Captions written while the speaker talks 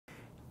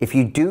If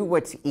you do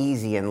what's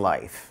easy in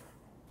life,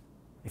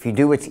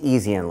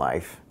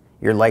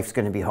 your life's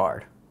going to be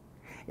hard.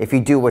 If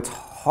you do what's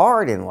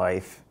hard in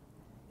life,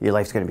 your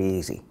life's going to be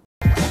easy.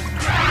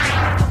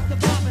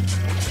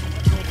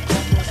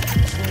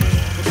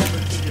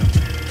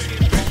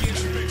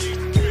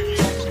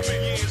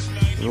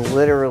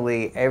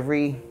 Literally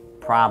every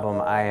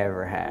problem I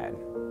ever had,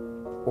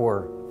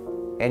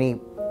 or any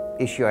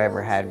issue I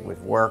ever had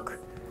with work,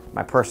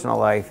 my personal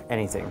life,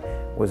 anything,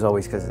 was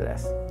always because of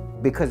this.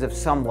 Because of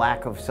some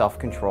lack of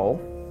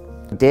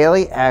self-control.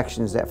 Daily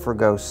actions that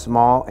forgo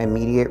small,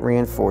 immediate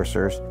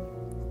reinforcers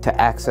to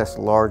access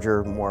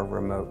larger, more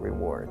remote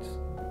rewards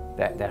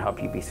that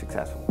help you be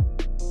successful.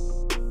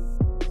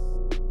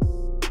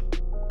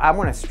 I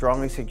want to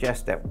strongly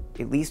suggest that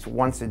at least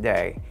once a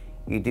day,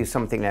 you do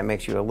something that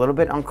makes you a little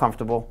bit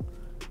uncomfortable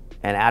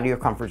and out of your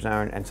comfort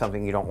zone and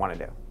something you don't want to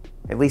do.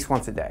 At least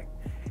once a day.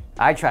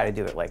 I try to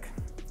do it like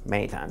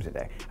many times a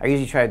day. I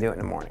usually try to do it in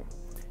the morning.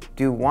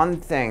 Do one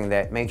thing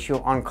that makes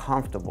you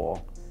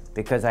uncomfortable,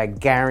 because I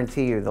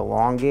guarantee you the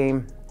long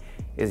game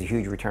is a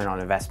huge return on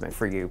investment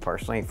for you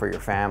personally, for your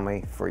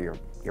family, for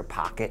your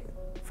pocket,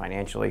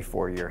 financially,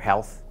 for your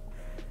health.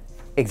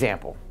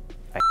 Example,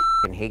 I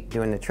hate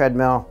doing the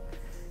treadmill,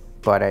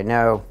 but I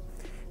know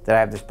that I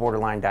have this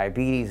borderline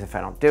diabetes. If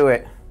I don't do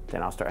it,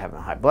 then I'll start having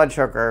high blood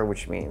sugar,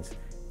 which means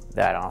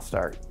that I'll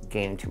start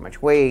gaining too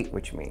much weight,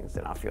 which means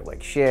that I'll feel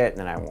like shit, and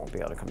then I won't be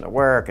able to come to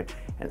work,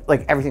 and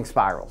like everything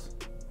spirals,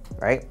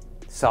 right?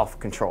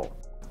 Self-control.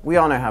 We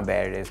all know how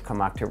bad it is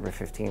come October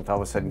 15th. All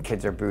of a sudden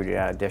kids are booted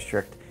out of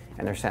district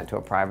and they're sent to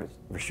a private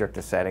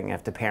restricted setting.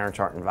 If the parents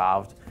aren't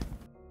involved,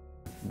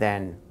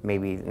 then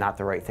maybe not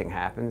the right thing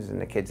happens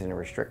and the kid's in a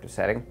restricted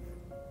setting.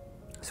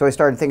 So I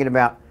started thinking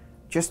about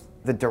just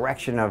the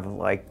direction of,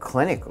 like,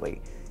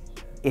 clinically.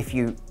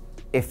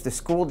 If the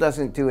school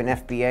doesn't do an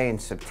FBA in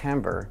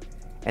September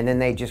and then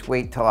they just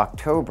wait till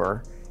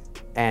October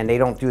and they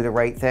don't do the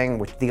right thing,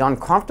 which the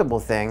uncomfortable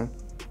thing,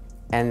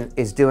 and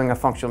is doing a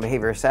functional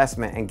behavior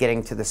assessment and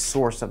getting to the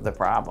source of the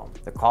problem,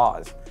 the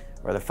cause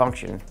or the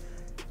function,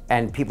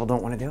 and people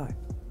don't want to do it.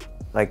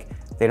 Like,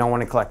 they don't want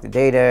to collect the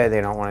data,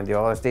 they don't want to do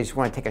all this, they just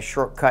want to take a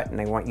shortcut and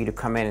they want you to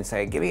come in and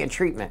say, give me a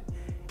treatment.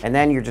 And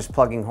then you're just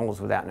plugging holes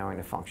without knowing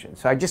the function.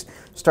 So I just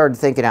started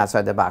thinking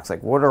outside the box,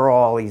 like, what are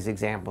all these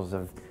examples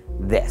of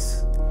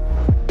this?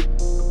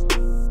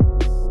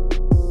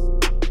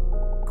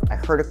 I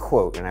heard a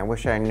quote, and I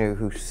wish I knew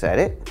who said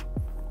it,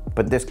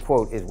 but this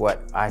quote is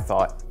what I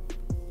thought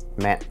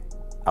meant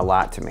a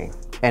lot to me.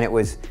 And it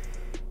was,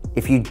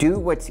 if you do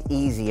what's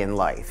easy in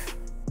life,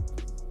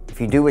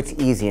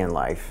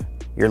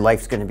 your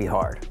life's going to be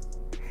hard.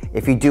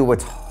 If you do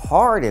what's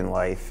hard in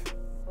life,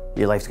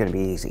 your life's going to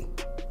be easy.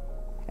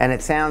 And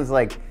it sounds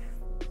like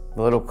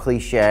a little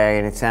cliche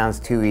and it sounds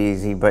too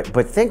easy, but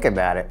think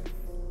about it.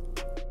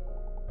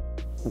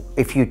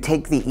 If you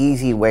take the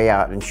easy way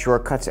out and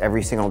shortcuts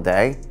every single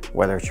day,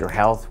 whether it's your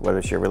health, whether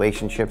it's your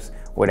relationships,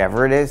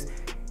 whatever it is,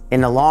 in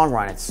the long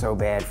run, it's so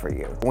bad for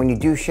you. When you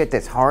do shit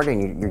that's hard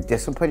and you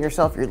discipline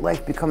yourself, your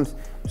life becomes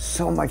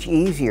so much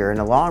easier in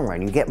the long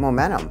run. You get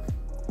momentum.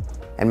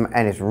 And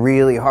it's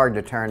really hard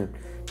to turn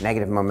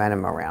negative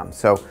momentum around.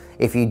 So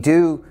if you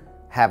do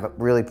have a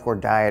really poor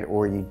diet,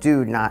 or you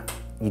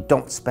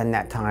don't spend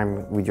that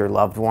time with your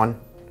loved one,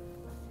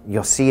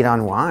 you'll see it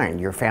unwind.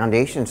 Your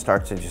foundation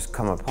starts to just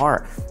come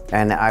apart.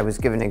 And I was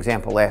given an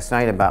example last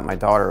night about my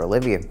daughter,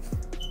 Olivia.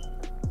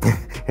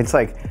 It's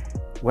like,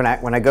 when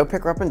I go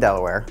pick her up in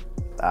Delaware,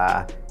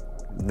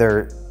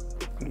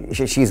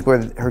 she's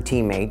with her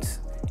teammates,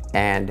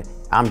 and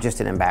I'm just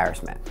an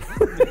embarrassment.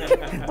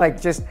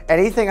 Like, just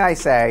anything I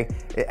say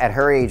at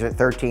her age, at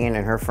 13,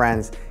 and her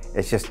friends,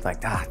 it's just like,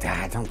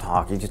 Dad, don't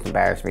talk. You just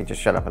embarrass me. Just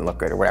shut up and look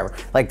good, or whatever.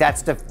 Like,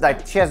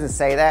 like, she doesn't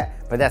say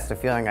that, but that's the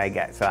feeling I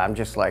get. So I'm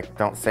just like,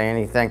 don't say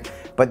anything.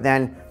 But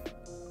then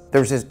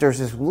there's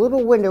this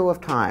little window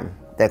of time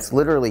that's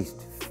literally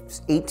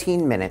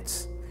 18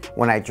 minutes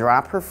when I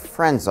drop her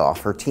friends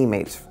off, her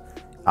teammates,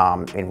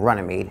 in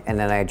Runnymede, and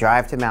then I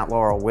drive to Mount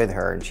Laurel with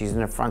her, and she's in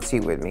the front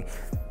seat with me.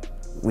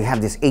 We have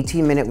this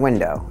 18-minute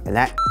window, and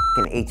that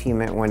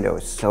 18-minute window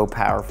is so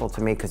powerful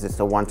to me, because it's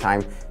the one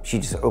time she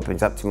just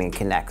opens up to me and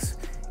connects.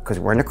 Because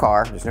we're in the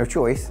car, there's no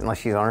choice unless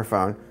she's on her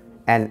phone,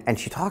 and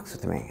she talks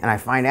with me, and I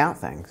find out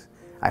things.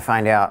 I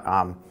find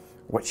out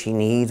what she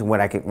needs,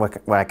 what I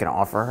can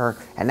offer her,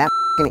 and that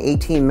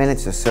 18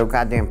 minutes is so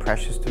goddamn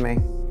precious to me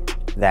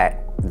that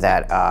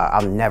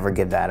I'll never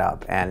give that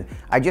up. And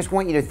I just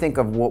want you to think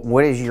of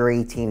what is your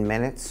 18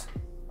 minutes?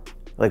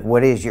 Like,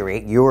 what is your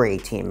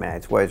 18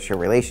 minutes? Whether it's your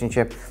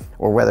relationship,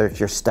 or whether it's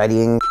your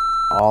studying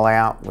all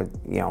out with,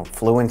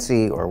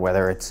 fluency, or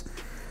whether it's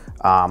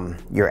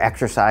your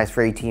exercise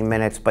for 18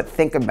 minutes. But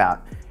think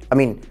about, I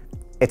mean,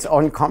 it's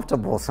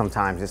uncomfortable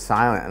sometimes. It's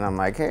silent, and I'm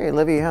like, hey,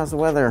 Livy, how's the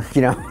weather?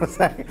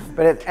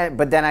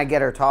 But then I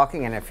get her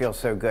talking, and it feels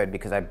so good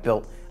because I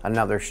built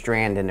another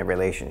strand in the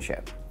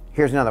relationship.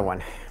 Here's another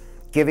one.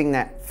 Giving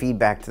that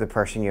feedback to the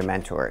person you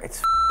mentor.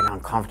 It's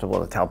uncomfortable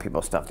to tell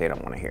people stuff they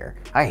don't want to hear.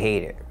 I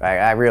hate it.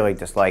 I really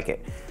dislike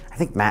it. I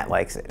think Matt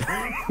likes it,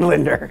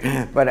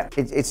 Linder. But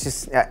it's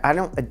just,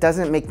 it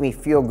doesn't make me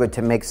feel good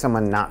to make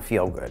someone not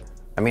feel good.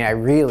 I mean, I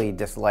really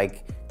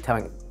dislike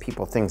telling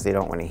people things they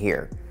don't want to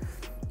hear.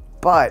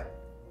 But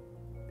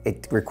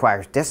it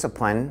requires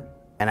discipline,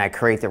 and I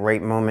create the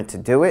right moment to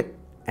do it,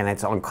 and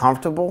it's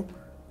uncomfortable,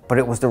 but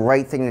it was the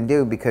right thing to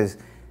do because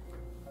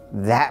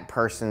that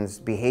person's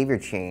behavior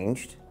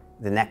changed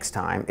the next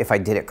time if I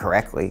did it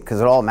correctly,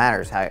 because it all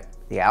matters how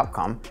the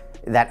outcome.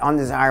 That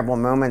undesirable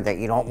moment that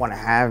you don't want to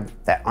have,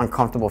 that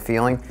uncomfortable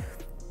feeling,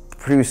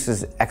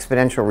 produces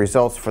exponential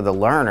results for the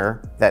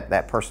learner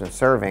that person's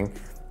serving.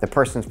 The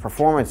person's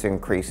performance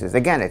increases.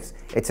 Again,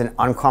 it's an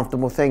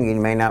uncomfortable thing you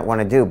may not want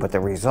to do, but the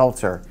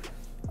results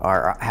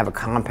have a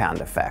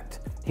compound effect.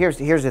 Here's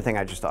the thing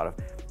I just thought of.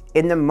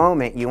 In the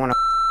moment, you want to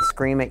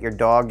scream at your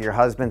dog, your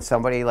husband,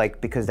 somebody,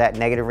 like, because that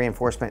negative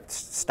reinforcement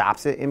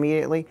stops it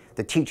immediately.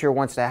 The teacher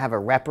wants to have a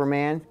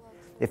reprimand.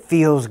 It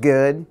feels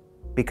good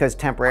because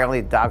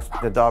temporarily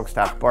the dog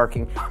stops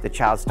barking, the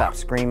child stops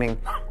screaming,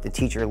 the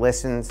teacher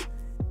listens,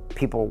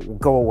 people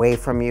go away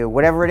from you.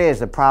 Whatever it is,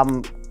 the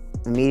problem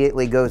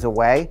immediately goes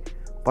away.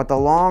 But the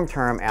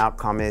long-term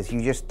outcome is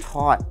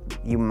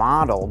you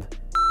modeled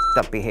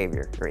up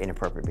behavior, or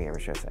inappropriate behavior,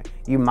 should I say.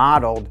 You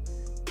modeled,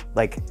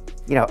 like,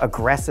 you know,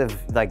 aggressive,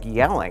 like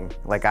yelling,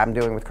 like I'm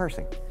doing with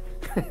cursing.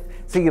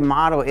 So you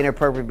model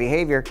inappropriate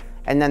behavior,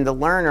 and then the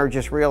learner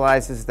just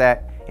realizes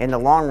that in the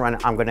long run,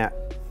 I'm gonna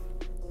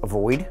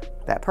avoid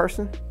that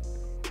person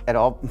at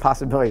all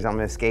possibilities. I'm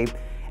gonna escape,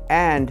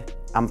 and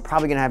I'm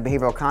probably gonna have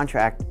behavioral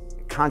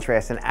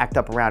contrast and act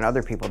up around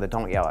other people that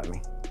don't yell at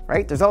me,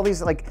 right? There's all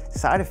these like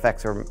side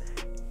effects or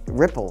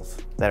ripples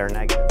that are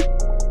negative.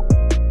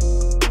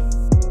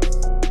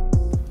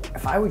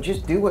 If I would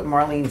just do what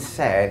Marlene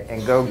said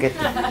and go get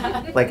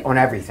the, like on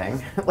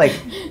everything, like,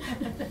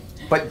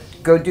 but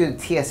go do the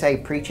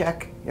TSA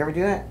pre-check. You ever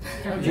do that?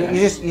 You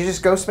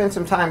just go spend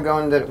some time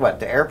going to what,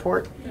 the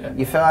airport? Yeah.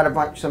 You fill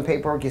out some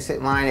paperwork, you sit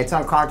in line. It's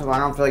uncomfortable. I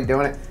don't feel like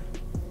doing it.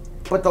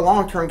 But the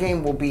long-term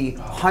game will be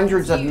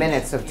hundreds of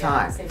minutes of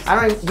time.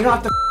 You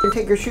don't have to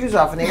take your shoes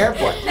off in the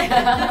airport.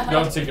 You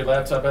don't take your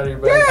laptop out of your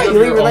bag. Yeah, you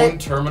leave your own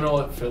terminal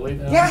at Philly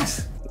now?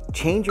 Yes.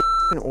 Change your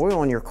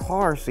oil in your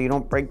car so you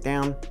don't break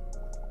down.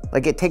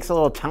 Like, it takes a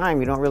little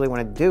time. You don't really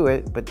want to do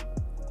it, but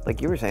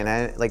like you were saying,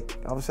 like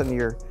all of a sudden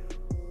your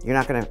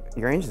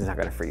engine's not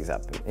gonna freeze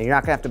up, and you're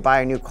not gonna have to buy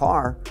a new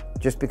car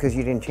just because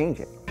you didn't change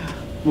it.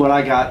 When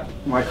I got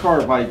my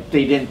car,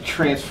 they didn't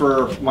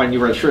transfer my new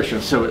registration,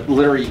 so it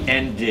literally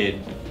ended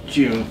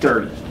June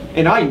 30th.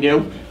 And I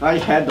knew I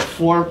had the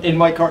form in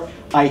my car.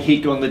 I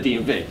hate going to the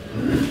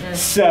DMV.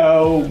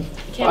 So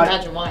can't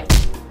imagine why.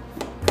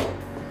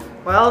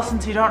 Well,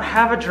 since you don't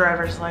have a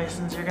driver's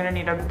license, you're gonna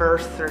need a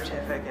birth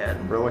certificate.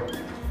 Really?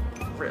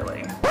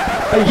 Really.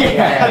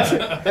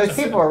 Yeah. Those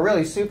people are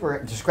really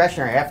super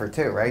discretionary effort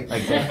too, right?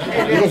 Like you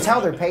can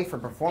tell they're paid for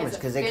performance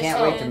because they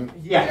can't wait to.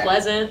 Yeah.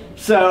 Pleasant.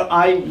 So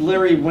I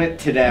literally went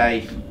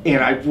today,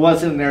 and I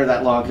wasn't there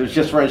that long. It was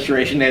just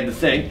registration. They had the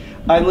thing.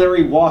 I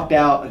literally walked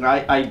out, and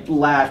I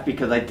laughed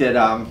because I did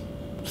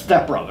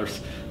Step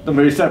Brothers. The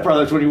movie Step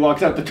Brothers, when he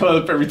walks out the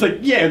toilet paper, he's like,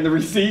 yeah, and the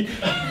receipt.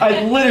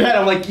 I literally had,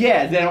 I'm like,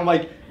 yeah. Then I'm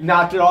like,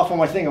 knocked it off on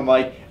my thing. I'm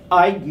like,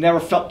 I never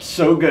felt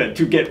so good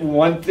to get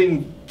one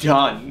thing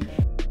done.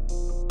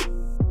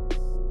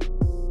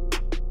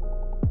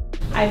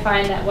 I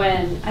find that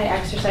when I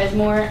exercise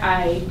more,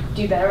 I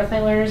do better with my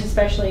learners,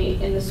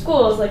 especially in the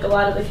schools. Like a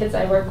lot of the kids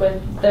I work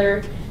with,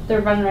 they're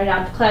running right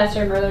out the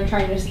classroom, or they're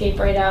trying to escape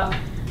right out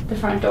the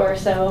front door.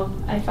 So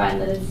I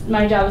find that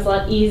my job is a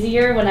lot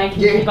easier when I can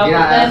keep up with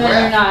them and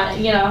they're not,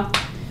 you know.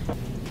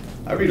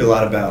 I read a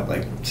lot about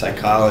like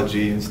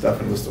psychology and stuff,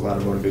 and listen to a lot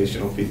of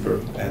motivational people.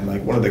 And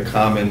like one of the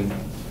common,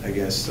 I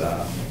guess,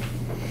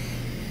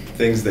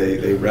 things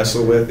they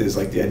wrestle with is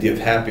like the idea of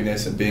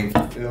happiness and being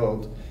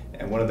fulfilled.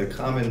 And one of the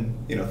common,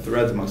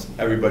 threads amongst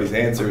everybody's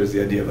answer is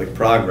the idea of like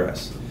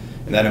progress.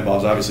 And that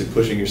involves obviously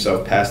pushing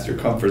yourself past your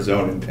comfort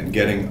zone and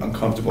getting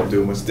uncomfortable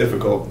doing what's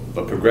difficult,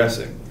 but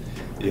progressing.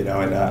 And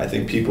I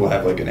think people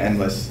have like an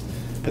endless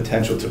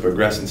potential to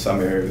progress in some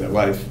area of their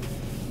life.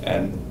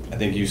 And I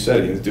think you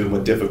said it, doing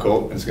what's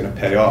difficult, and it's going to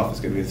pay off. It's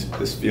going to be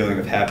this feeling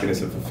of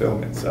happiness and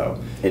fulfillment. So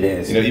it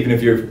is. Even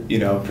if you're,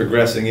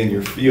 progressing in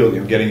your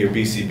field, getting your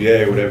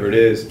BCBA or whatever it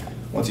is,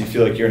 once you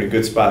feel like you're in a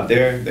good spot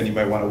there, then you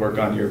might want to work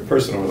on your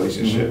personal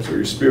relationships or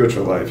your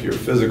spiritual life, your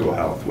physical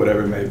health,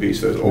 whatever it may be.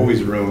 So there's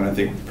always room, and I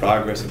think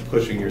progress and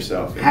pushing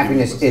yourself.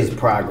 Happiness is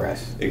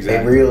progress.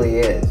 Exactly. It really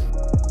is.